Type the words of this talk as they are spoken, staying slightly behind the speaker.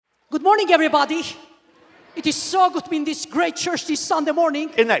Good morning, everybody. It is so good to be in this great church this Sunday morning.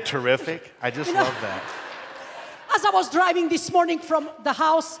 Isn't that terrific? I just love that. As I was driving this morning from the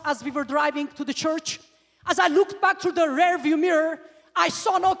house, as we were driving to the church, as I looked back through the rear view mirror, I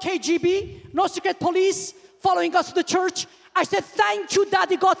saw no KGB, no secret police following us to the church. I said, thank you,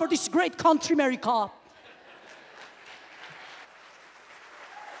 Daddy God, for this great country, America.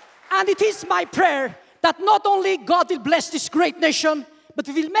 And it is my prayer that not only God will bless this great nation, but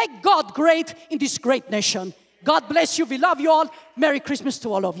we will make God great in this great nation. God bless you. We love you all. Merry Christmas to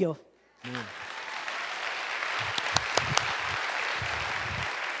all of you. Amen.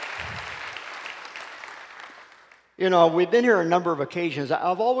 You know, we've been here a number of occasions.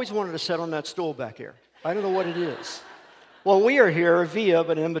 I've always wanted to sit on that stool back here. I don't know what it is. Well, we are here via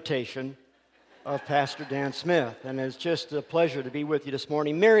an invitation of Pastor Dan Smith, and it's just a pleasure to be with you this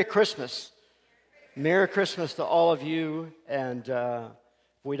morning. Merry Christmas. Merry Christmas to all of you, and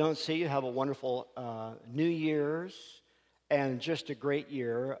if we don't see you, have a wonderful New Year's and just a great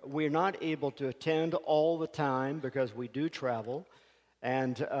year. We're not able to attend all the time because we do travel,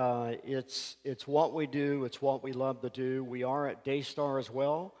 and it's what we do. It's what we love to do. We are at Daystar as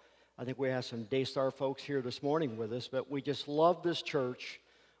well. I think we have some Daystar folks here this morning with us, but we just love this church.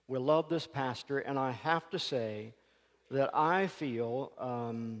 We love this pastor, and I have to say that I feel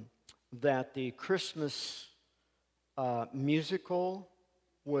that the Christmas musical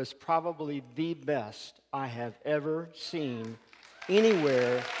was probably the best I have ever seen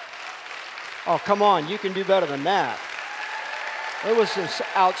anywhere. Oh, come on, you can do better than that. It was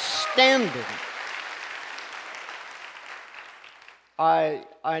outstanding.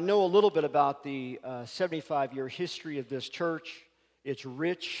 I know a little bit about the 75-year history of this church. It's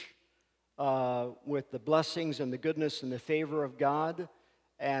rich with the blessings and the goodness and the favor of God.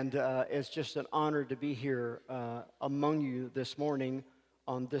 And it's just an honor to be here among you this morning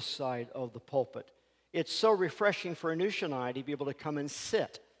on this side of the pulpit. It's so refreshing for Anoosh and I to be able to come and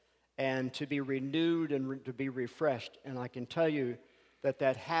sit and to be renewed and to be refreshed. And I can tell you that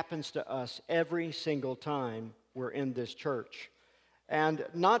happens to us every single time we're in this church. And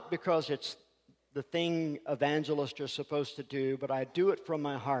not because it's the thing evangelists are supposed to do, but I do it from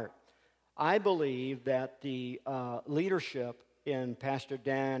my heart. I believe that the leadership in Pastor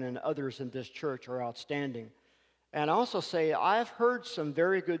Dan and others in this church are outstanding. And I also say I've heard some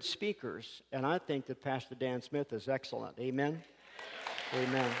very good speakers, and I think that Pastor Dan Smith is excellent. Amen?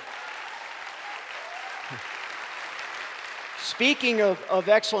 Amen. Speaking of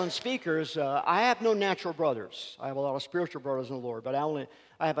excellent speakers, I have no natural brothers. I have a lot of spiritual brothers in the Lord, but I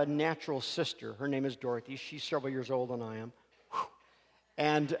have a natural sister. Her name is Dorothy. She's several years older than I am.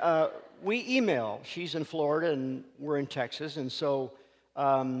 And we email. She's in Florida, and we're in Texas. And so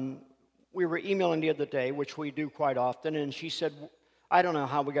we were emailing the other day, which we do quite often. And she said, I don't know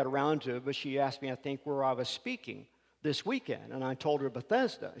how we got around to it, but she asked me, I think, where I was speaking this weekend. And I told her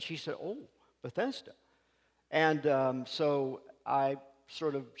Bethesda. And she said, oh, Bethesda. And so I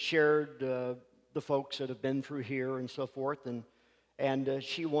sort of shared the folks that have been through here and so forth. And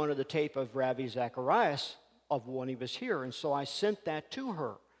she wanted the tape of Ravi Zacharias of when he was here. And so I sent that to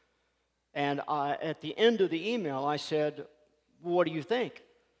her. And at the end of the email, I said, what do you think?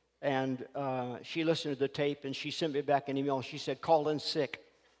 And she listened to the tape, and she sent me back an email. She said, call in sick.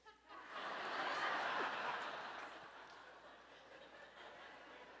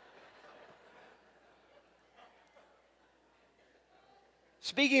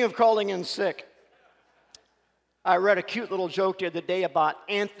 Speaking of calling in sick, I read a cute little joke the other day about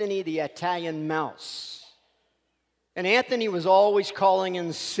Anthony the Italian mouse. And Anthony was always calling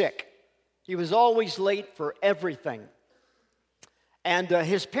in sick. He was always late for everything. And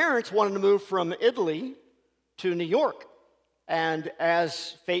his parents wanted to move from Italy to New York. And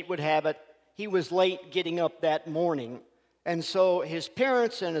as fate would have it, he was late getting up that morning. And so his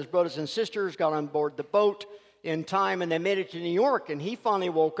parents and his brothers and sisters got on board the boat in time, and they made it to New York. And he finally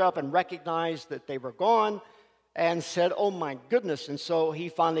woke up and recognized that they were gone and said, oh my goodness. And so he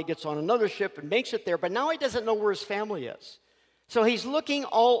finally gets on another ship and makes it there. But now he doesn't know where his family is. So he's looking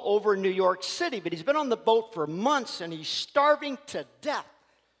all over New York City, but he's been on the boat for months, and he's starving to death.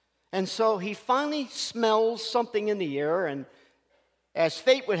 And so he finally smells something in the air, and as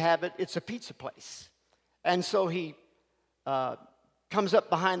fate would have it, it's a pizza place. And so he comes up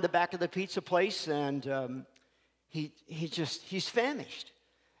behind the back of the pizza place, and he's famished.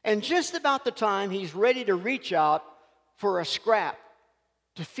 And just about the time he's ready to reach out for a scrap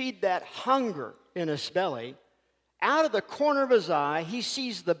to feed that hunger in his belly, out of the corner of his eye, he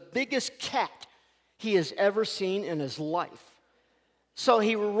sees the biggest cat he has ever seen in his life. So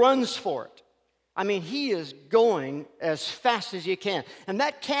he runs for it. I mean, he is going as fast as he can. And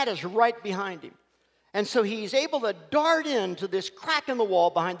that cat is right behind him. And so he's able to dart into this crack in the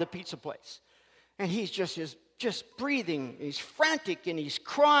wall behind the pizza place. And he's just breathing. He's frantic and he's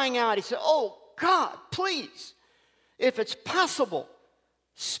crying out. He said, "Oh, God, please, if it's possible,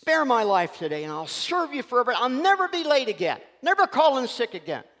 spare my life today and I'll serve you forever. I'll never be late again. Never call in sick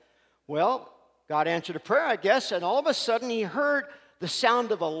again." Well, God answered a prayer, I guess, and all of a sudden he heard the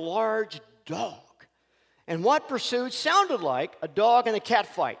sound of a large dog. And what pursued sounded like a dog and a cat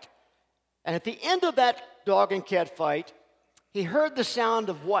fight. And at the end of that dog and cat fight, he heard the sound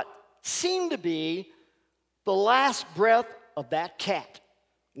of what seemed to be the last breath of that cat.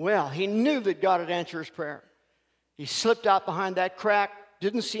 Well, he knew that God had answered his prayer. He slipped out behind that crack,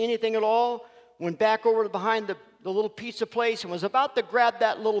 didn't see anything at all, went back over to behind the little pizza place and was about to grab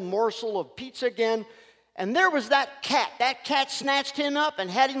that little morsel of pizza again. And there was that cat. That cat snatched him up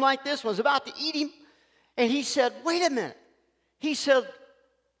and had him like this, was about to eat him. And he said, "Wait a minute." He said,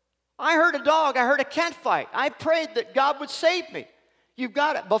 "I heard a dog, I heard a cat fight. I prayed that God would save me. You've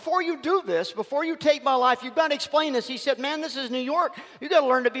got to, before you do this, before you take my life, you've got to explain this." He said, "Man, this is New York. You've got to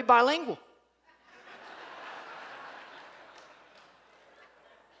learn to be bilingual."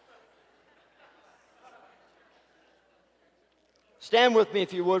 Stand with me,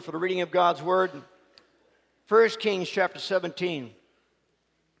 if you would, for the reading of God's Word. 1 Kings chapter 17.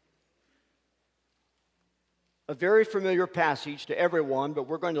 A very familiar passage to everyone, but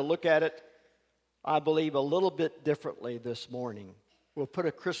we're going to look at it, I believe, a little bit differently this morning. We'll put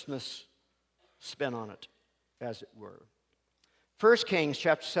a Christmas spin on it, as it were. 1 Kings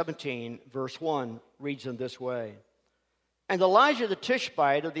chapter 17, verse 1 reads in this way. "And Elijah the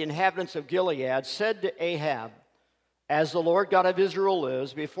Tishbite of the inhabitants of Gilead said to Ahab, 'As the Lord God of Israel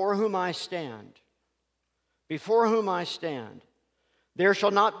lives, before whom I stand, there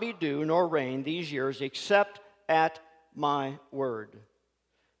shall not be dew nor rain these years except at my word.'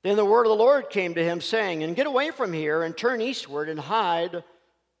 Then the word of the Lord came to him, saying, 'And get away from here and turn eastward and hide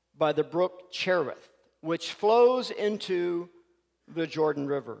by the brook Cherith, which flows into the Jordan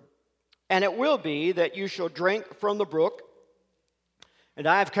River. And it will be that you shall drink from the brook, and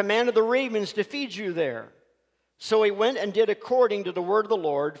I have commanded the ravens to feed you there.' So he went and did according to the word of the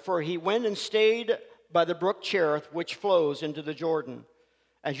Lord, for he went and stayed by the brook Cherith, which flows into the Jordan."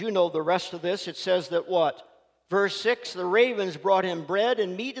 As you know the rest of this, it says that what? Verse 6, "The ravens brought him bread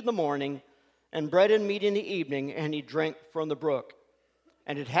and meat in the morning, and bread and meat in the evening, and he drank from the brook.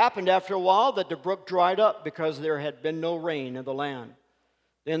 And it happened after a while that the brook dried up, because there had been no rain in the land.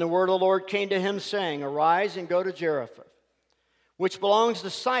 Then the word of the Lord came to him, saying, 'Arise and go to Zarephath, which belongs to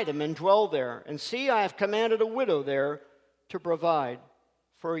Sidon, and dwell there. And see, I have commanded a widow there to provide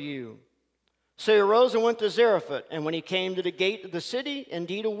for you.' So he arose and went to Zarephath, and when he came to the gate of the city,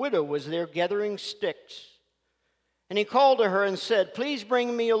 indeed a widow was there gathering sticks. And he called to her and said, 'Please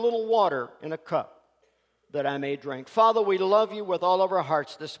bring me a little water in a cup, that I may drink.'" Father, we love you with all of our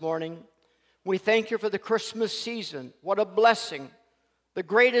hearts this morning. We thank you for the Christmas season. What a blessing. The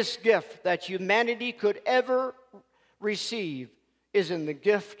greatest gift that humanity could ever receive is in the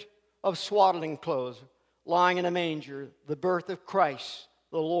gift of swaddling clothes, lying in a manger, the birth of Christ,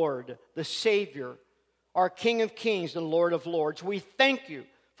 the Lord, the Savior, our King of Kings and Lord of Lords. We thank you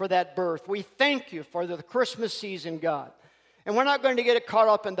for that birth. We thank you for the Christmas season, God. And we're not going to get caught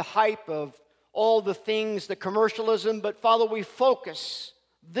up in the hype of all the things, the commercialism, but Father, we focus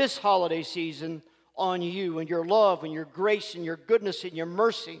this holiday season on you and your love and your grace and your goodness and your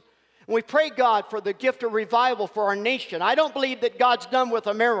mercy. And we pray, God, for the gift of revival for our nation. I don't believe that God's done with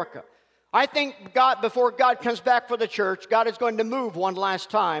America. I think God, before God comes back for the church, God is going to move one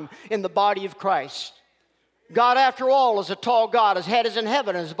last time in the body of Christ. God, after all, is a tall God. His head is in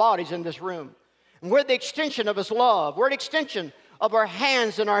heaven and his body's in this room. And we're the extension of his love. We're the extension of our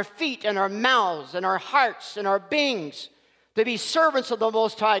hands and our feet and our mouths and our hearts and our beings to be servants of the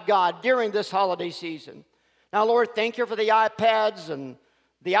Most High God during this holiday season. Now, Lord, thank you for the iPads and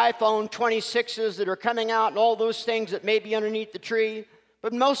the iPhone 26s that are coming out and all those things that may be underneath the tree.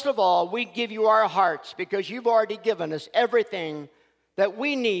 But most of all, we give you our hearts because you've already given us everything that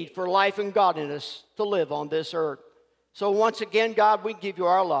we need for life and godliness to live on this earth. So once again, God, we give you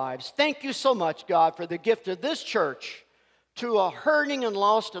our lives. Thank you so much, God, for the gift of this church to a hurting and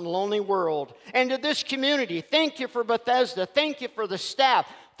lost and lonely world. And to this community, thank you for Bethesda. Thank you for the staff.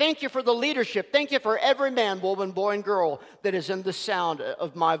 Thank you for the leadership. Thank you for every man, woman, boy, and girl that is in the sound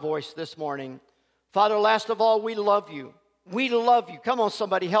of my voice this morning. Father, last of all, we love you. We love you. Come on,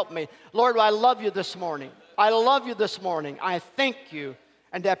 somebody, help me. Lord, I love you this morning. I love you this morning. I thank you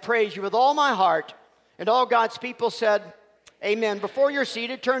and I praise you with all my heart. And all God's people said, amen. Before you're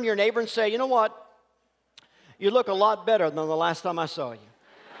seated, turn to your neighbor and say, you know what? You look a lot better than the last time I saw you.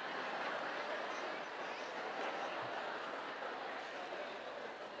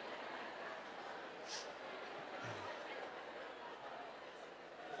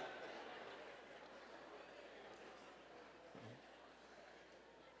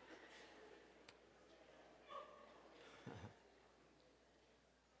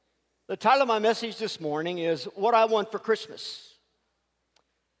 The title of my message this morning is What I Want for Christmas.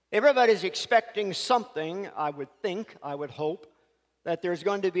 Everybody's expecting something, I would think, I would hope, that there's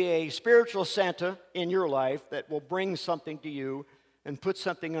going to be a spiritual Santa in your life that will bring something to you and put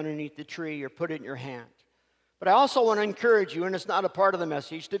something underneath the tree or put it in your hand. But I also want to encourage you, and it's not a part of the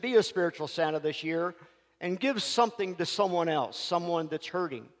message, to be a spiritual Santa this year and give something to someone else, someone that's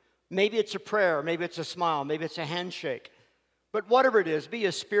hurting. Maybe it's a prayer, maybe it's a smile, maybe it's a handshake. But whatever it is, be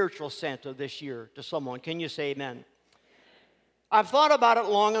a spiritual Santa this year to someone. Can you say amen? I've thought about it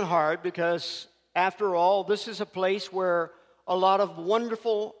long and hard because, after all, this is a place where a lot of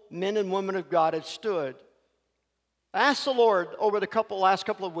wonderful men and women of God have stood. I asked the Lord over the last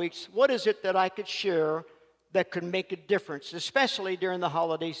couple of weeks, what is it that I could share that could make a difference, especially during the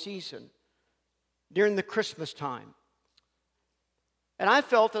holiday season, during the Christmas time. And I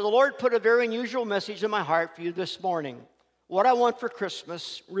felt that the Lord put a very unusual message in my heart for you this morning. What I want for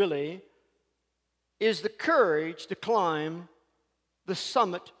Christmas, really, is the courage to climb the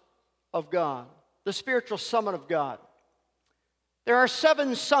summit of God, the spiritual summit of God. There are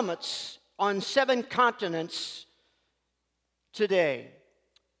 7 summits on 7 continents today.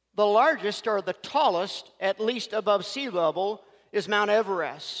 The largest, or the tallest, at least above sea level, is Mount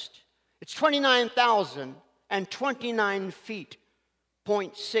Everest. It's 29,029 feet,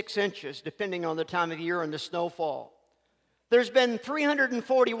 0.6 inches, depending on the time of year and the snowfall. There's been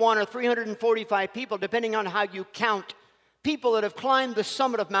 341 or 345 people, depending on how you count, people that have climbed the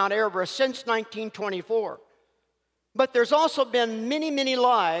summit of Mount Everest since 1924. But there's also been many, many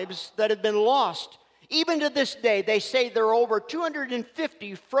lives that have been lost. Even to this day, they say there are over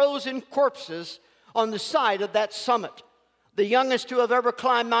 250 frozen corpses on the side of that summit. The youngest to have ever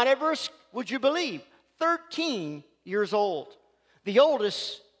climbed Mount Everest, would you believe, 13 years old. The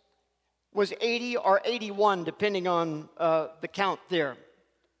oldest was 80 or 81, depending on the count there.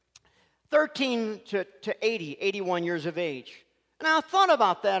 13 to 80, 81 years of age. And I thought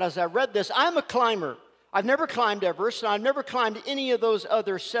about that as I read this. I'm a climber. I've never climbed Everest, and I've never climbed any of those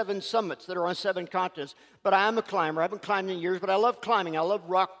other 7 summits that are on 7 continents, but I am a climber. I haven't climbed in years, but I love climbing. I love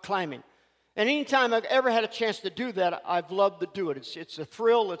rock climbing. And anytime I've ever had a chance to do that, I've loved to do it. It's a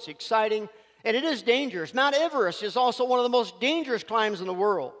thrill, it's exciting, and it is dangerous. Mount Everest is also one of the most dangerous climbs in the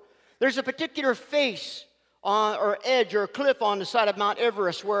world. There's a particular face or edge or cliff on the side of Mount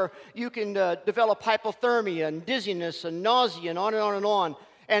Everest where you can develop hypothermia and dizziness and nausea and on and on and on.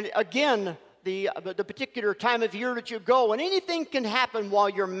 And again, the particular time of year that you go, and anything can happen while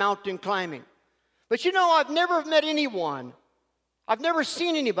you're mountain climbing. But you know, I've never met anyone, I've never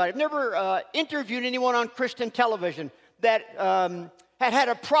seen anybody, I've never interviewed anyone on Christian television that had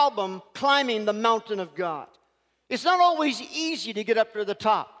a problem climbing the mountain of God. It's not always easy to get up to the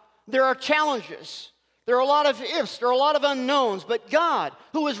top. There are challenges. There are a lot of ifs. There are a lot of unknowns. But God,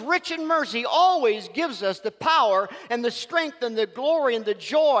 who is rich in mercy, always gives us the power and the strength and the glory and the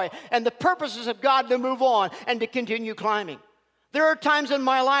joy and the purposes of God to move on and to continue climbing. There are times in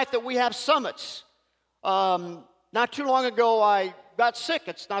my life that we have summits. Not too long ago, I got sick.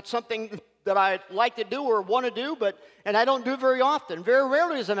 It's not something that I like to do or want to do, and I don't do very often, very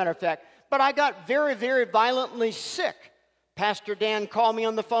rarely as a matter of fact. But I got very, very violently sick. Pastor Dan called me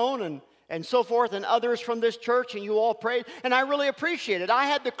on the phone and so forth, and others from this church, and you all prayed, and I really appreciate it. I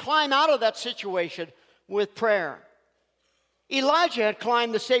had to climb out of that situation with prayer. Elijah had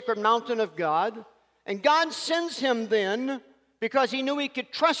climbed the sacred mountain of God, and God sends him then because he knew he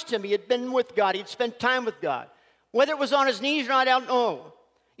could trust him. He had been with God. He'd spent time with God. Whether it was on his knees or not, I don't know.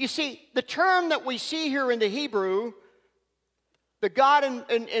 You see, the term that we see here in the Hebrew, the God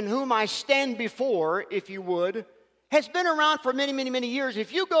in whom I stand before, if you would, has been around for many, many, many years.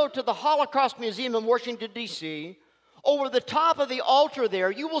 If you go to the Holocaust Museum in Washington, D.C., over the top of the altar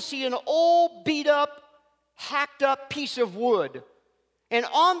there, you will see an old, beat-up, hacked-up piece of wood. And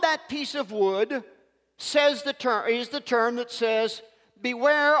on that piece of wood is the term that says,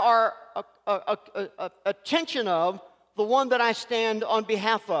 beware or attention of the one that I stand on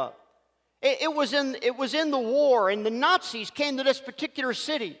behalf of. It was in the war, and the Nazis came to this particular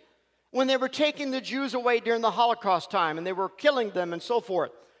city when they were taking the Jews away during the Holocaust time, and they were killing them and so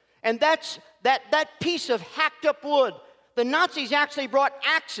forth. And that piece of hacked up wood, the Nazis actually brought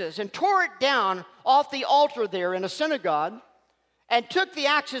axes and tore it down off the altar there in a synagogue and took the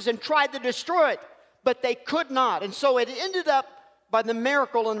axes and tried to destroy it. but they could not. And so it ended up, by the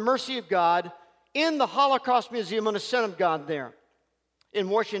miracle and mercy of God, in the Holocaust Museum on the Son of God there in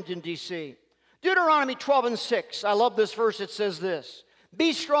Washington, D.C. Deuteronomy 12:6. I love this verse. It says this: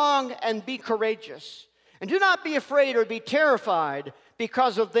 "Be strong and be courageous, and do not be afraid or be terrified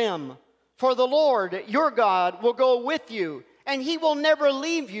because of them. For the Lord, your God, will go with you, and he will never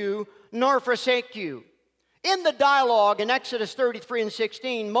leave you nor forsake you." In the dialogue in Exodus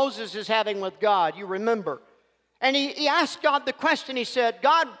 33:16, Moses is having with God, you remember. And he asked God the question, he said,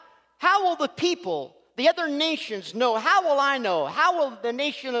 "God, how will the people, the other nations know? How will I know? How will the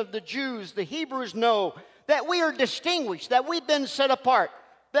nation of the Jews, the Hebrews, know that we are distinguished, that we've been set apart,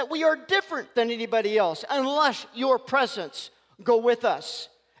 that we are different than anybody else, unless your presence go with us?"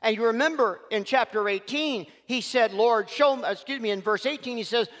 And you remember in chapter 18, he said, in verse 18, he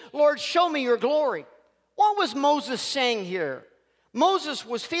says, "Lord, show me your glory." What was Moses saying here? Moses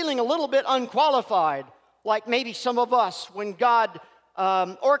was feeling a little bit unqualified, like maybe some of us when God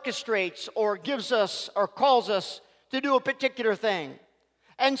orchestrates or gives us or calls us to do a particular thing.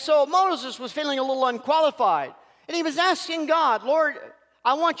 And so Moses was feeling a little unqualified. And he was asking God, "Lord,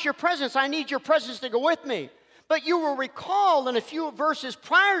 I want your presence. I need your presence to go with me." But you will recall in a few verses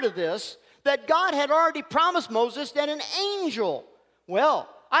prior to this that God had already promised Moses that an angel, well,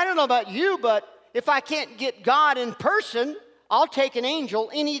 I don't know about you, but if I can't get God in person, I'll take an angel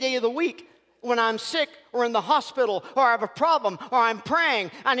any day of the week when I'm sick or in the hospital or I have a problem or I'm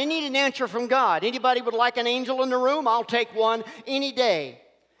praying and I need an answer from God. Anybody would like an angel in the room? I'll take one any day.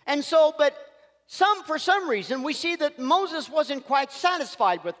 And so, but for some reason, we see that Moses wasn't quite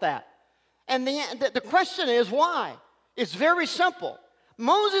satisfied with that. And the question is why? It's very simple.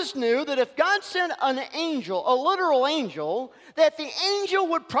 Moses knew that if God sent an angel, a literal angel, that the angel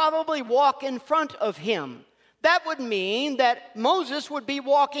would probably walk in front of him. That would mean that Moses would be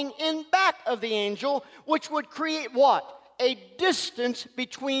walking in back of the angel, which would create what? A distance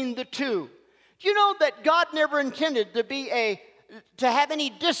between the two. Do you know that God never intended to have any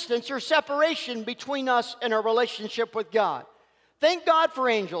distance or separation between us and our relationship with God? Thank God for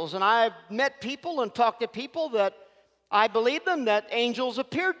angels. And I've met people and talked to people that I believe them, that angels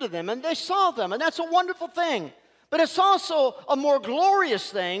appeared to them and they saw them. And that's a wonderful thing. But it's also a more glorious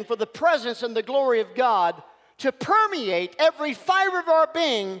thing for the presence and the glory of God to permeate every fiber of our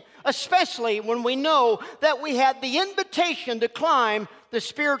being, especially when we know that we have the invitation to climb the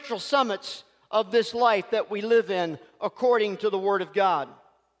spiritual summits of this life that we live in according to the Word of God.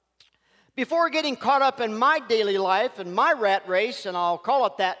 Before getting caught up in my daily life and my rat race, and I'll call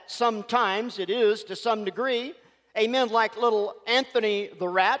it that sometimes, it is to some degree, amen, like little Anthony the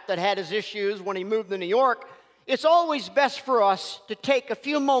rat that had his issues when he moved to New York, it's always best for us to take a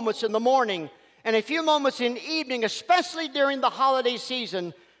few moments in the morning and a few moments in the evening, especially during the holiday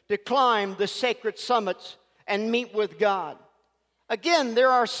season, to climb the sacred summits and meet with God. Again, there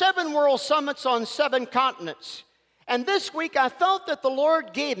are 7 world summits on 7 continents. And this week I felt that the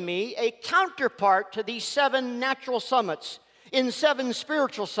Lord gave me a counterpart to these 7 natural summits in 7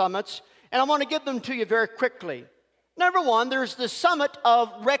 spiritual summits, and I want to give them to you very quickly. Number 1, there's the summit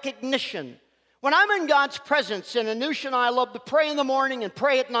of recognition. When I'm in God's presence, and Anoosh and I love to pray in the morning and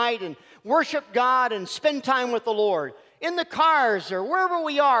pray at night and worship God and spend time with the Lord in the cars or wherever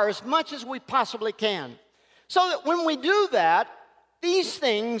we are as much as we possibly can. So that when we do that, these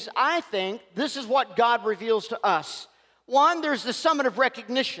things, I think, this is what God reveals to us. 1, there's the summit of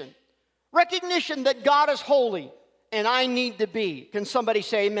recognition. Recognition that God is holy and I need to be. Can somebody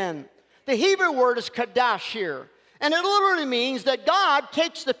say amen? The Hebrew word is kadash here. And it literally means that God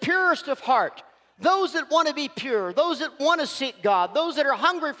takes the purest of heart, those that want to be pure, those that want to seek God, those that are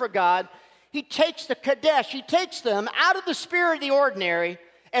hungry for God. He takes the kadesh, he takes them out of the spirit of the ordinary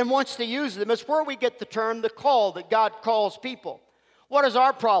and wants to use them. It's where we get the term, the call, that God calls people. What is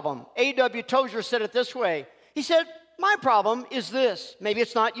our problem? A.W. Tozer said it this way. He said, my problem is this. Maybe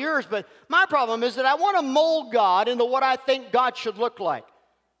it's not yours, but my problem is that I want to mold God into what I think God should look like.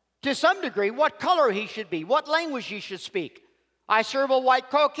 To some degree, what color he should be, what language he should speak. I serve a white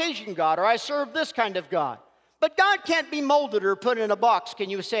Caucasian God, or I serve this kind of God. But God can't be molded or put in a box. Can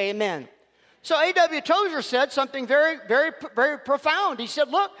you say amen? So A.W. Tozer said something very, very, very profound. He said,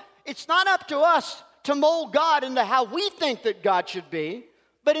 look, it's not up to us to mold God into how we think that God should be,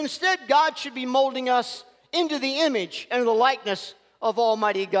 but instead God should be molding us into the image and the likeness of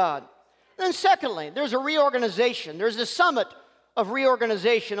Almighty God. Then secondly, there's a reorganization. There's a summit of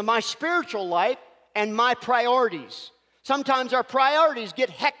reorganization of my spiritual life and my priorities. Sometimes our priorities get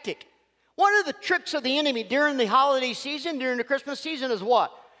hectic. One of the tricks of the enemy during the holiday season, during the Christmas season, is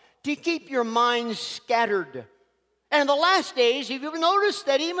what? To keep your mind scattered. And in the last days, you've noticed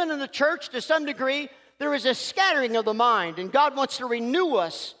that even in the church, to some degree, There is a scattering of the mind, and God wants to renew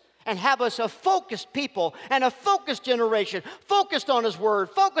us and have us a focused people and a focused generation, focused on His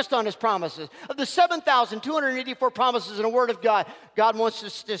Word, focused on His promises. Of the 7,284 promises in the Word of God, God wants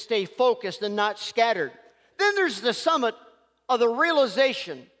us to stay focused and not scattered. Then there's the summit of the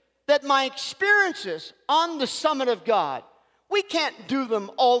realization that my experiences on the summit of God, we can't do them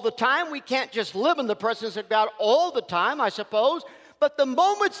all the time. We can't just live in the presence of God all the time, I suppose. But the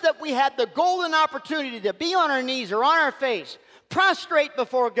moments that we had the golden opportunity to be on our knees or on our face, prostrate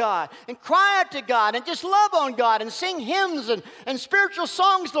before God and cry out to God and just love on God and sing hymns and spiritual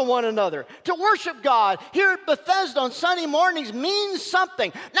songs to one another. To worship God here at Bethesda on Sunday mornings means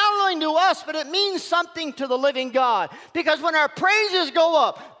something. Not only to us, but it means something to the living God. Because when our praises go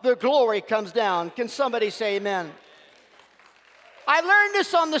up, the glory comes down. Can somebody say amen? I learned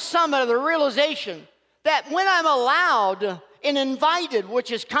this on the summit of the realization that when I'm allowed and invited,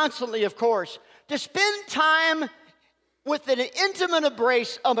 which is constantly, of course, to spend time with an intimate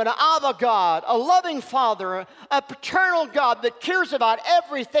embrace of an Abba God, a loving Father, a paternal God that cares about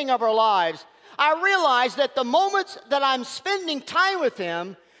everything of our lives, I realize that the moments that I'm spending time with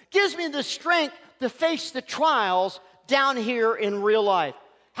Him gives me the strength to face the trials down here in real life.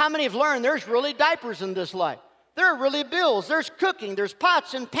 How many have learned there's really diapers in this life? There are really bills. There's cooking. There's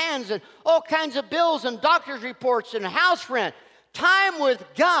pots and pans and all kinds of bills and doctor's reports and house rent. Time with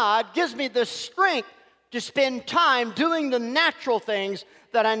God gives me the strength to spend time doing the natural things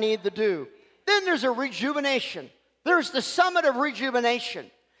that I need to do. Then there's a rejuvenation. There's the summit of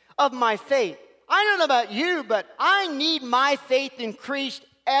rejuvenation of my faith. I don't know about you, but I need my faith increased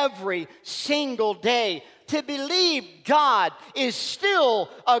every single day to believe God is still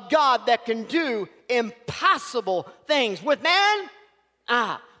a God that can do impossible things. With man,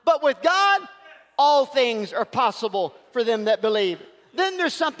 but with God, all things are possible for them that believe. Then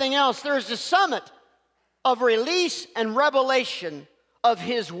there's something else. There's the summit of release and revelation of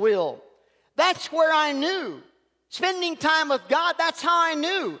His will. That's where I knew. Spending time with God, that's how I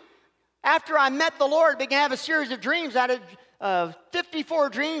knew. After I met the Lord, I began to have a series of dreams. I had 54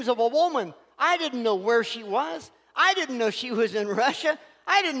 dreams of a woman. I didn't know where she was. I didn't know she was in Russia.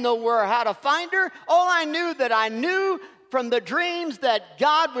 I didn't know how to find her. All I knew from the dreams that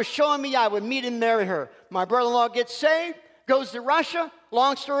God was showing me I would meet and marry her. My brother-in-law gets saved, goes to Russia.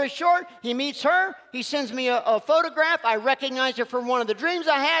 Long story short, he meets her. He sends me a photograph. I recognize her from one of the dreams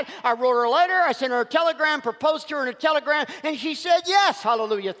I had. I wrote her a letter. I sent her a telegram, proposed to her in a telegram, and she said yes.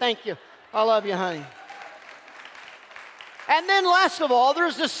 Hallelujah. Thank you. I love you, honey. And then last of all,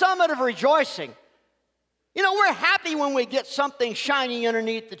 there's the summit of rejoicing. You know, we're happy when we get something shiny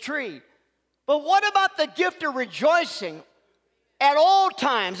underneath the tree. But what about the gift of rejoicing at all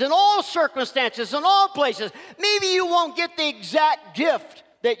times, in all circumstances, in all places? Maybe you won't get the exact gift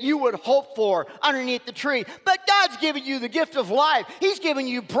that you would hope for underneath the tree, but God's given you the gift of life. He's given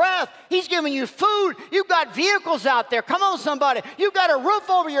you breath. He's given you food. You've got vehicles out there. Come on, somebody. You've got a roof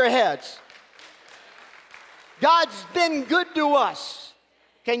over your heads. God's been good to us.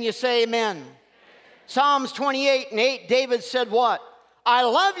 Can you say amen? Psalms 28:8, David said what? I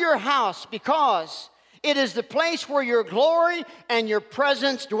love your house because it is the place where your glory and your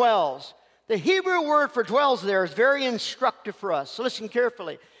presence dwells. The Hebrew word for dwells there is very instructive for us. So listen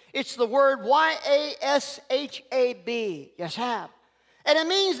carefully. It's the word Y-A-S-H-A-B. Yashab. And it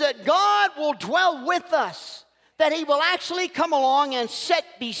means that God will dwell with us, that He will actually come along and sit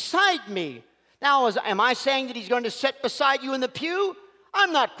beside me. Now, am I saying that He's going to sit beside you in the pew?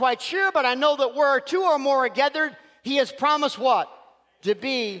 I'm not quite sure, but I know that where two or more are gathered, He has promised what? To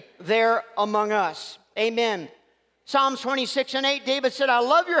be there among us. Amen. Psalms 26:8, David said, I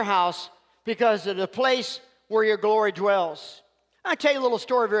love your house because of the place where your glory dwells. I'll tell you a little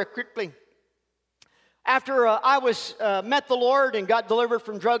story very quickly. After I met the Lord and got delivered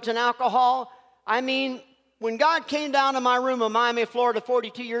from drugs and alcohol, when God came down to my room in Miami, Florida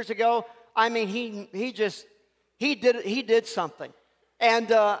 42 years ago, He did something.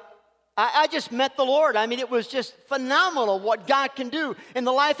 And I just met the Lord. It was just phenomenal what God can do in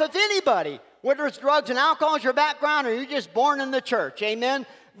the life of anybody. Whether it's drugs and alcohol as your background or you're just born in the church, amen?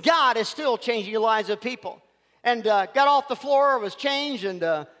 God is still changing the lives of people. And got off the floor, was changed, and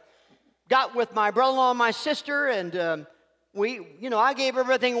got with my brother-in-law and my sister, and I gave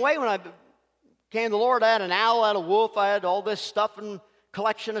everything away when I came to the Lord. I had an owl, I had a wolf, I had all this stuff and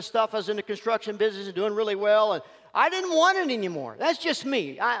collection of stuff. I was in the construction business and doing really well, and I didn't want it anymore. That's just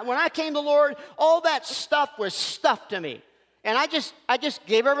me. When I came to the Lord, all that stuff was stuff to me. And I just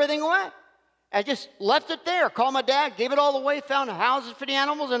gave everything away. I just left it there. Called my dad, gave it all away, found houses for the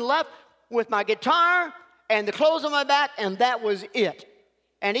animals, and left with my guitar and the clothes on my back, and that was it.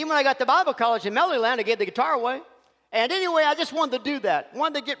 And even when I got to Bible college in Melodyland, I gave the guitar away. And anyway, I just wanted to do that.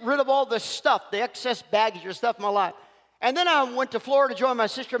 Wanted to get rid of all the stuff, the excess baggage or stuff in my life. And then I went to Florida to join my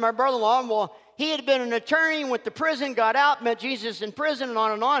sister and my brother-in-law. And well, he had been an attorney, went to prison, got out, met Jesus in prison, and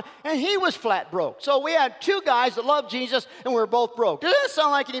on and on. And he was flat broke. So we had two guys that loved Jesus, and we were both broke. Does that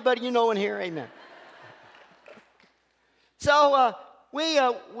sound like anybody you know in here? Amen. So we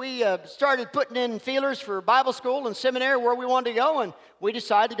started putting in feelers for Bible school and seminary where we wanted to go, and we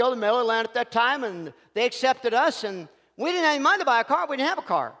decided to go to Melodyland at that time, and they accepted us, and we didn't have any money to buy a car. We didn't have a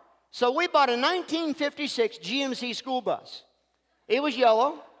car. So we bought a 1956 GMC school bus. It was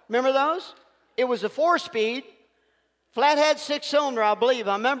yellow. Remember those? It was a 4-speed, flathead 6-cylinder, I believe,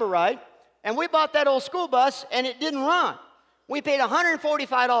 I remember right. And we bought that old school bus, and it didn't run. We paid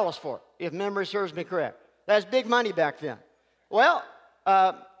 $145 for it, if memory serves me correct. That's big money back then. Well,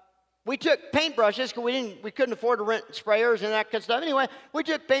 we took paintbrushes because we couldn't afford to rent sprayers and that kind of stuff. Anyway, we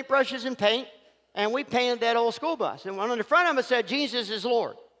took paintbrushes and paint, and we painted that old school bus. And on the front of it said, Jesus is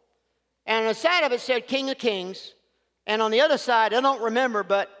Lord. And on the side of it said, King of Kings. And on the other side, I don't remember,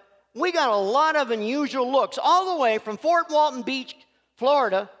 but we got a lot of unusual looks all the way from Fort Walton Beach,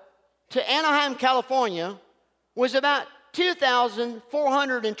 Florida, to Anaheim, California, was about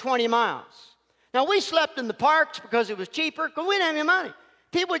 2,420 miles. Now, we slept in the parks because it was cheaper, because we didn't have any money.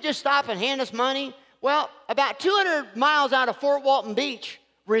 People would just stop and hand us money. Well, about 200 miles out of Fort Walton Beach,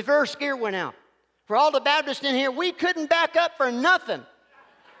 reverse gear went out. For all the Baptists in here, we couldn't back up for nothing.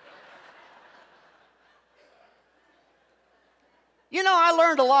 You know, I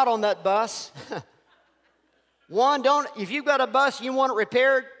learned a lot on that bus. One, if you've got a bus and you want it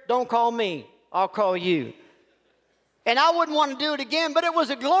repaired, don't call me. I'll call you. And I wouldn't want to do it again, but it was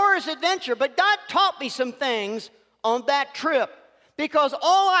a glorious adventure. But God taught me some things on that trip because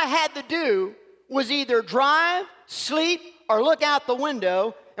all I had to do was either drive, sleep, or look out the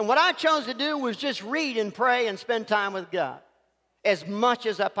window. And what I chose to do was just read and pray and spend time with God as much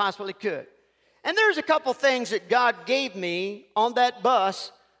as I possibly could. And there's a couple things that God gave me on that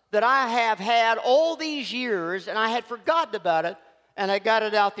bus that I have had all these years, and I had forgotten about it, and I got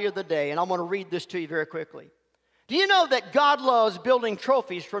it out the other day, and I'm going to read this to you very quickly. Do you know that God loves building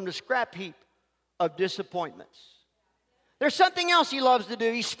trophies from the scrap heap of disappointments? There's something else He loves to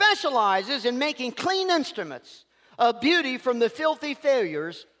do. He specializes in making clean instruments of beauty from the filthy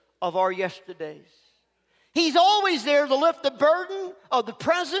failures of our yesterdays. He's always there to lift the burden of the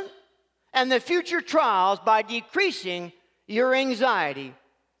present and the future trials by decreasing your anxiety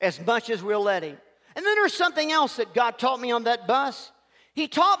as much as we'll let Him. And then there's something else that God taught me on that bus. He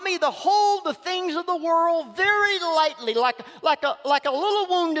taught me to hold the things of the world very lightly, like a little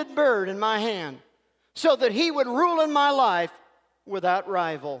wounded bird in my hand, so that He would rule in my life without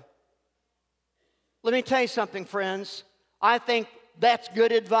rival. Let me tell you something, friends. I think that's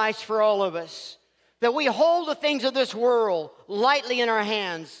good advice for all of us, that we hold the things of this world lightly in our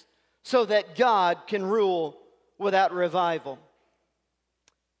hands so that God can rule without revival.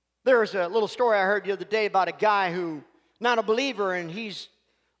 There's a little story I heard the other day about a guy who, not a believer, and he's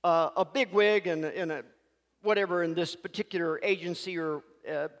a bigwig in this particular agency or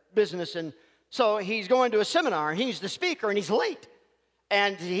business. And so he's going to a seminar, and he's the speaker, and he's late.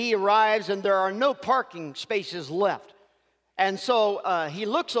 And he arrives, and there are no parking spaces left. And so he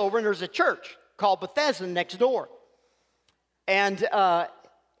looks over, and there's a church called Bethesda next door. And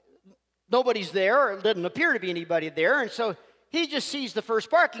nobody's there, or it doesn't appear to be anybody there. And so he just sees the first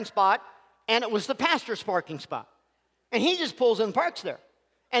parking spot, and it was the pastor's parking spot. And he just pulls in and parks there.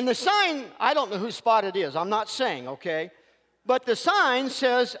 And the sign, I don't know whose spot it is. I'm not saying, okay? But the sign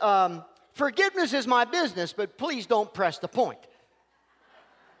says, forgiveness is my business, but please don't press the point.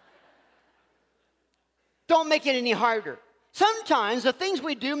 Don't make it any harder. Sometimes the things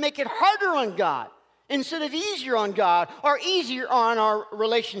we do make it harder on God instead of easier on God or easier on our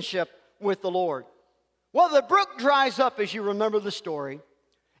relationship with the Lord. Well, the brook dries up, as you remember the story,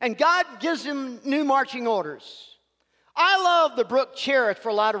 and God gives him new marching orders. I love the brook Cherith for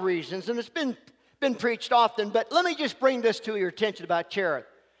a lot of reasons, and it's been preached often, but let me just bring this to your attention about Cherith.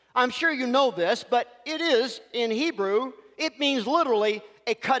 I'm sure you know this, but it is, in Hebrew, it means literally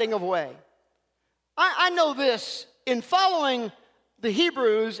a cutting of way. I know this, in following the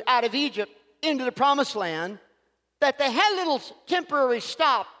Hebrews out of Egypt into the Promised Land, that they had a little temporary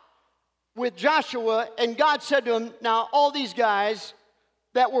stop with Joshua, and God said to him, now all these guys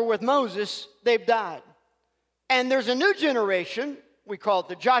that were with Moses, they've died. And there's a new generation, we call it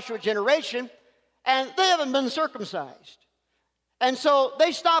the Joshua generation, and they haven't been circumcised. And so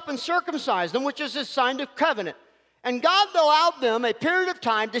they stop and circumcise them, which is a sign of covenant. And God allowed them a period of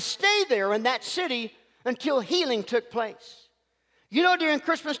time to stay there in that city until healing took place. You know, during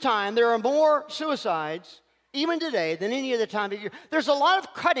Christmas time, there are more suicides, even today, than any other time of year. There's a lot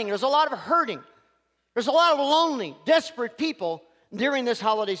of cutting. There's a lot of hurting. There's a lot of lonely, desperate people during this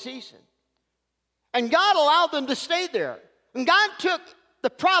holiday season. And God allowed them to stay there. And God took the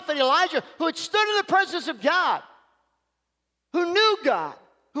prophet Elijah, who had stood in the presence of God, who knew God,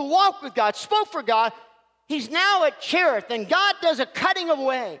 who walked with God, spoke for God. He's now at Cherith, and God does a cutting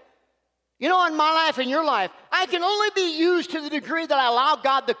away. You know, in my life and your life, I can only be used to the degree that I allow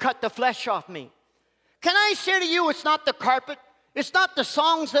God to cut the flesh off me. Can I say to you, it's not the carpet, it's not the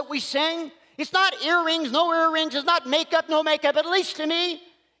songs that we sing, it's not earrings, no earrings, it's not makeup, no makeup. At least to me,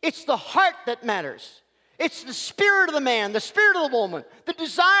 it's the heart that matters. It's the spirit of the man, the spirit of the woman, the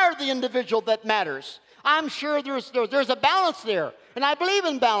desire of the individual that matters. I'm sure there's a balance there. And I believe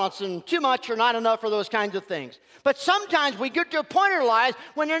in balance, and too much or not enough for those kinds of things. But sometimes we get to a point in our lives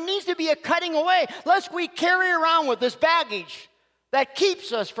when there needs to be a cutting away, lest we carry around with this baggage that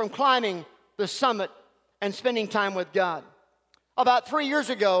keeps us from climbing the summit and spending time with God. About 3 years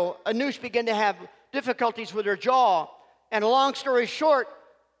ago, Anoosh began to have difficulties with her jaw. And a long story short,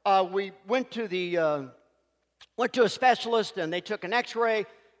 we went to a specialist, and they took an x-ray.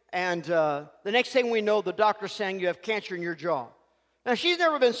 And the next thing we know, the doctor's saying you have cancer in your jaw. Now, she's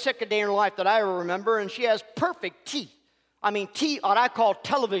never been sick a day in her life that I ever remember, and she has perfect teeth. I mean, teeth, what I call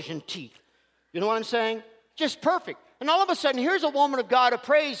television teeth. You know what I'm saying? Just perfect. And all of a sudden, here's a woman of God who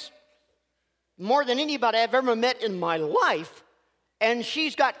prays more than anybody I've ever met in my life, and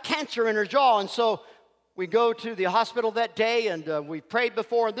she's got cancer in her jaw. And so we go to the hospital that day, and we prayed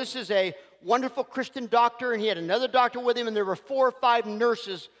before. And this is a wonderful Christian doctor, and he had another doctor with him, and there were 4 or 5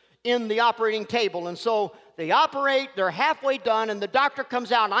 nurses in the operating table. And so they operate, they're halfway done, and the doctor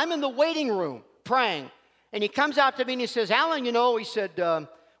comes out, and I'm in the waiting room praying. And he comes out to me and he says, Alan, you know, he said,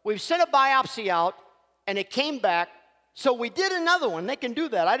 we've sent a biopsy out, and it came back, so we did another one. They can do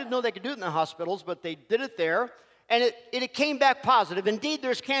that. I didn't know they could do it in the hospitals, but they did it there, and it came back positive. Indeed,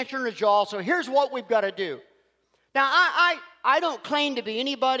 there's cancer in the jaw, so here's what we've got to do. Now, I don't claim to be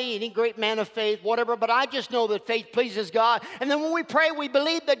anybody, any great man of faith, whatever, but I just know that faith pleases God. And then when we pray, we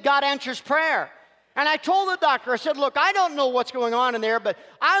believe that God answers prayer. And I told the doctor, I said, look, I don't know what's going on in there, but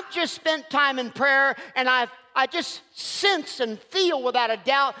I've just spent time in prayer, and I just sense and feel without a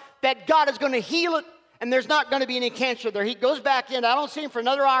doubt that God is going to heal it, and there's not going to be any cancer there. He goes back in. I don't see him for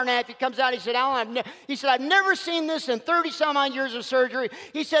another hour and a half. He comes out. He said, Alan, I've never seen this in 30-some-odd years of surgery.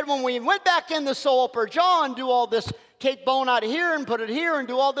 He said, when we went back in the sew up her jaw and do all this, take bone out of here and put it here and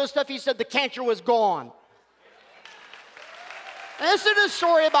do all this stuff, he said the cancer was gone. And this isn't a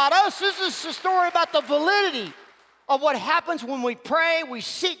story about us. This is a story about the validity of what happens when we pray, we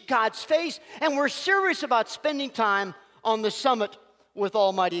seek God's face, and we're serious about spending time on the summit with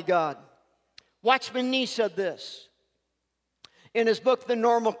Almighty God. Watchman Nee said this in his book, The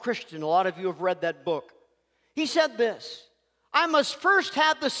Normal Christian. A lot of you have read that book. He said this, I must first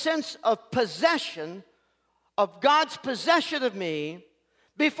have the sense of possession, of God's possession of me,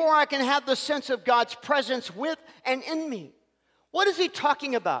 before I can have the sense of God's presence with and in me. What is he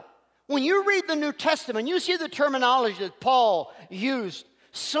talking about? When you read the New Testament, you see the terminology that Paul used,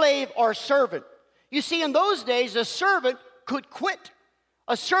 slave or servant. You see, in those days, a servant could quit.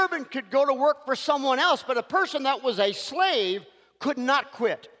 A servant could go to work for someone else, but a person that was a slave could not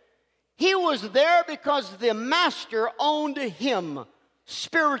quit. He was there because the master owned him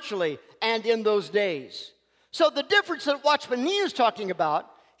spiritually and in those days. So the difference that Watchman Nee is talking about,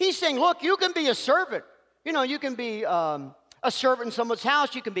 he's saying, look, you can be a servant. You know, you can be a servant in someone's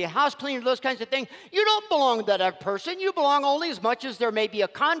house. You can be a house cleaner, those kinds of things. You don't belong to that person. You belong only as much as there may be a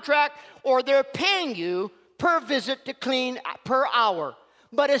contract or they're paying you per visit to clean per hour.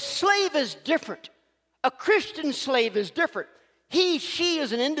 But a slave is different. A Christian slave is different. He, she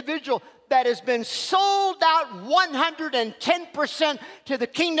is an individual that has been sold out 110% to the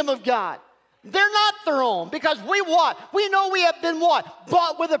kingdom of God. They're not their own because we what? We know we have been what?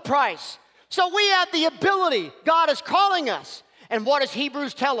 Bought with a price. So we have the ability. God is calling us. And what does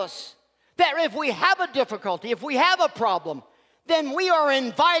Hebrews tell us? That if we have a difficulty, if we have a problem, then we are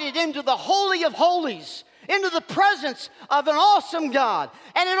invited into the Holy of Holies, into the presence of an awesome God.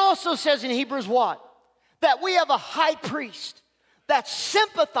 And it also says in Hebrews what? That we have a high priest that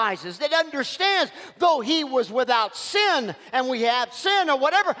sympathizes, that understands, though he was without sin, and we have sin or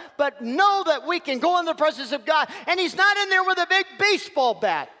whatever, but know that we can go in the presence of God. And he's not in there with a big baseball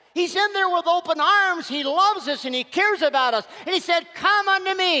bat. He's in there with open arms. He loves us and he cares about us. And he said, come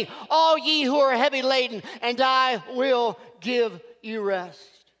unto me, all ye who are heavy laden, and I will give you rest.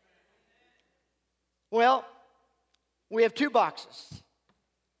 Well, we have 2 boxes,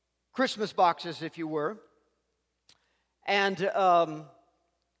 Christmas boxes, if you were. And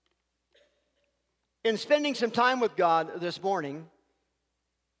in spending some time with God this morning,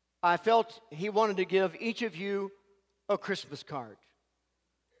 I felt He wanted to give each of you a Christmas card.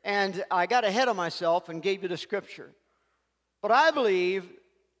 And I got ahead of myself and gave you the scripture. But I believe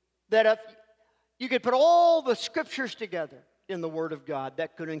that if you could put all the scriptures together in the Word of God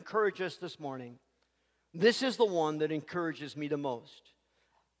that could encourage us this morning, this is the one that encourages me the most,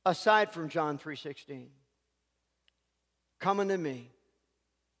 aside from John 3:16. Come unto me,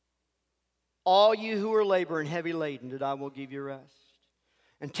 all you who are laboring heavy laden, that I will give you rest.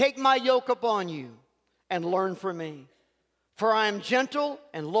 And take my yoke upon you and learn from me. For I am gentle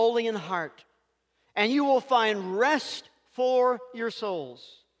and lowly in heart, and you will find rest for your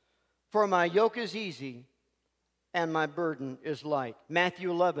souls. For my yoke is easy and my burden is light.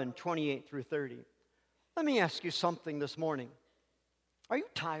 Matthew 11:28-30. Let me ask you something this morning. Are you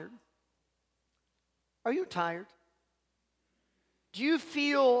tired? Are you tired? Do you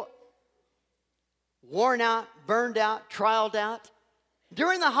feel worn out, burned out, trialed out?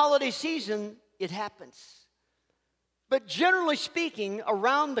 During the holiday season, it happens. But generally speaking,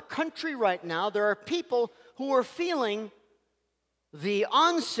 around the country right now, there are people who are feeling the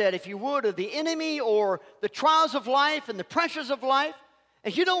onset, if you would, of the enemy or the trials of life and the pressures of life.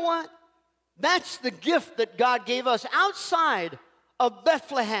 And you know what? That's the gift that God gave us outside of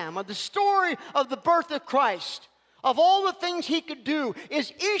Bethlehem, of the story of the birth of Christ. Of all the things He could do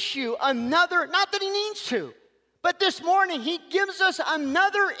is issue another, not that He needs to, but this morning He gives us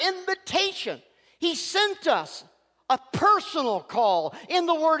another invitation. He sent us a personal call in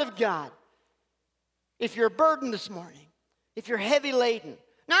the Word of God. If you're burdened this morning, if you're heavy laden.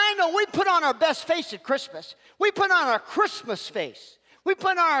 Now I know we put on our best face at Christmas. We put on our Christmas face. We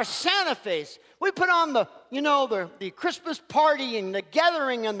put on our Santa face. We put on the Christmas party and the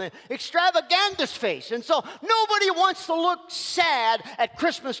gathering and the extravagandous face. And so nobody wants to look sad at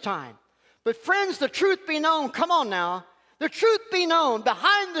Christmas time. But friends, the truth be known, come on now. The truth be known,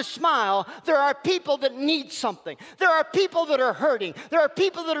 behind the smile, there are people that need something. There are people that are hurting. There are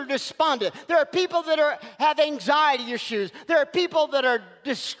people that are despondent. There are people that have anxiety issues. There are people that are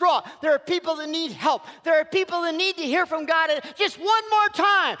distraught. There are people that need help. There are people that need to hear from God just one more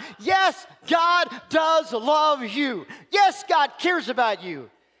time. Yes, God does love you. Yes, God cares about you.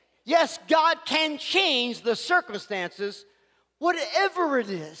 Yes, God can change the circumstances, whatever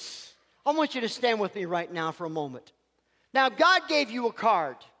it is. I want you to stand with me right now for a moment. Now, God gave you a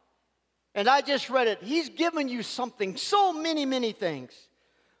card, and I just read it. He's given you something, so many, many things.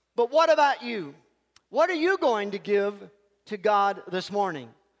 But what about you? What are you going to give to God this morning?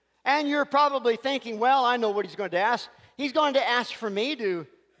 And you're probably thinking, well, I know what He's going to ask. He's going to ask for me to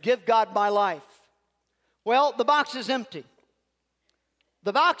give God my life. Well, the box is empty.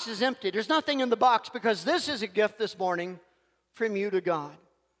 The box is empty. There's nothing in the box because this is a gift this morning from you to God.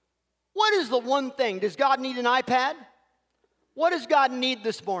 What is the one thing? Does God need an iPad? What does God need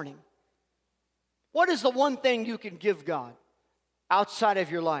this morning? What is the one thing you can give God outside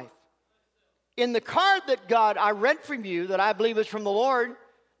of your life? In the card that God, I read from you, that I believe is from the Lord,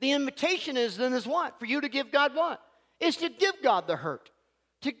 the invitation is what? For you to give God what? Is to give God the hurt,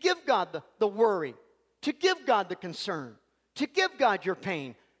 to give God the worry, to give God the concern, to give God your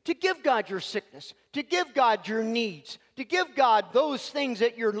pain, to give God your sickness, to give God your needs, to give God those things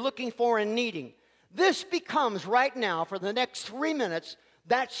that you're looking for and needing. This becomes right now, for the next 3 minutes,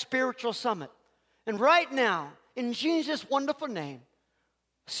 that spiritual summit. And right now, in Jesus' wonderful name,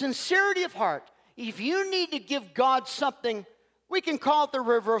 sincerity of heart, if you need to give God something, we can call it the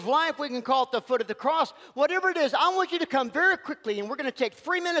river of life, we can call it the foot of the cross, whatever it is, I want you to come very quickly, and we're going to take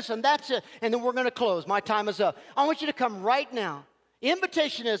 3 minutes, and that's it, and then we're going to close. My time is up. I want you to come right now. The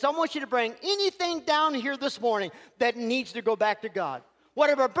invitation is, I want you to bring anything down here this morning that needs to go back to God.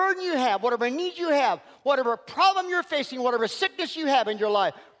 Whatever burden you have, whatever need you have, whatever problem you're facing, whatever sickness you have in your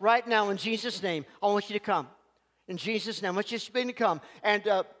life, right now in Jesus' name, I want you to come. In Jesus' name, I want you to come. And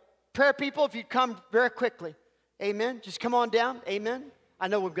prayer people, if you come very quickly, amen. Just come on down, amen. I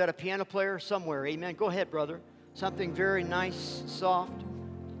know we've got a piano player somewhere, amen. Go ahead, brother. Something very nice, soft.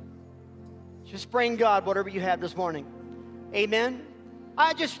 Just bring God whatever you have this morning, amen.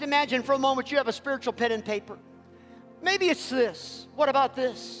 I just imagine for a moment you have a spiritual pen and paper. Maybe it's this. What about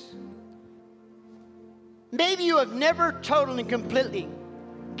this? Maybe you have never totally and completely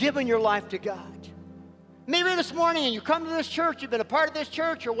given your life to God. Maybe this morning and you come to this church, you've been a part of this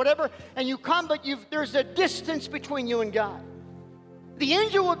church or whatever, and you come, but there's a distance between you and God. The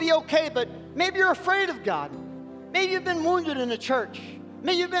angel will be okay, but maybe you're afraid of God. Maybe you've been wounded in the church.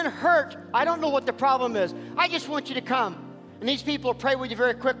 Maybe you've been hurt. I don't know what the problem is. I just want you to come. And these people will pray with you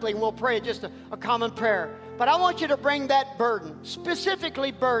very quickly, and we'll pray just a common prayer. But I want you to bring that burden,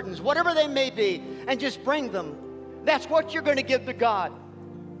 specifically burdens, whatever they may be, and just bring them. That's what you're going to give to God.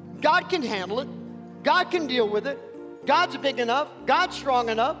 God can handle it. God can deal with it. God's big enough. God's strong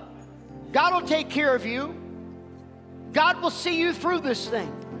enough. God will take care of you. God will see you through this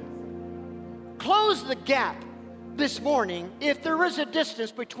thing. Close the gap this morning if there is a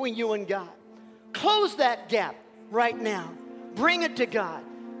distance between you and God. Close that gap right now. Bring it to God.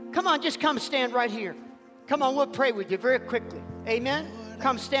 Come on, just come stand right here. Come on, we'll pray with you very quickly. Amen?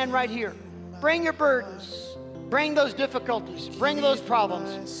 Come stand right here. Bring your burdens. Bring those difficulties. Bring those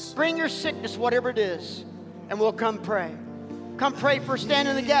problems. Bring your sickness, whatever it is. And we'll come pray. Come pray for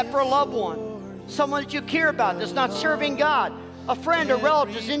standing in the gap for a loved one. Someone that you care about that's not serving God. A friend, a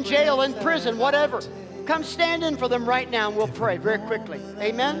relative is in jail, in prison, whatever. Come stand in for them right now and we'll pray very quickly.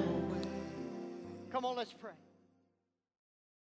 Amen? Come on, let's pray.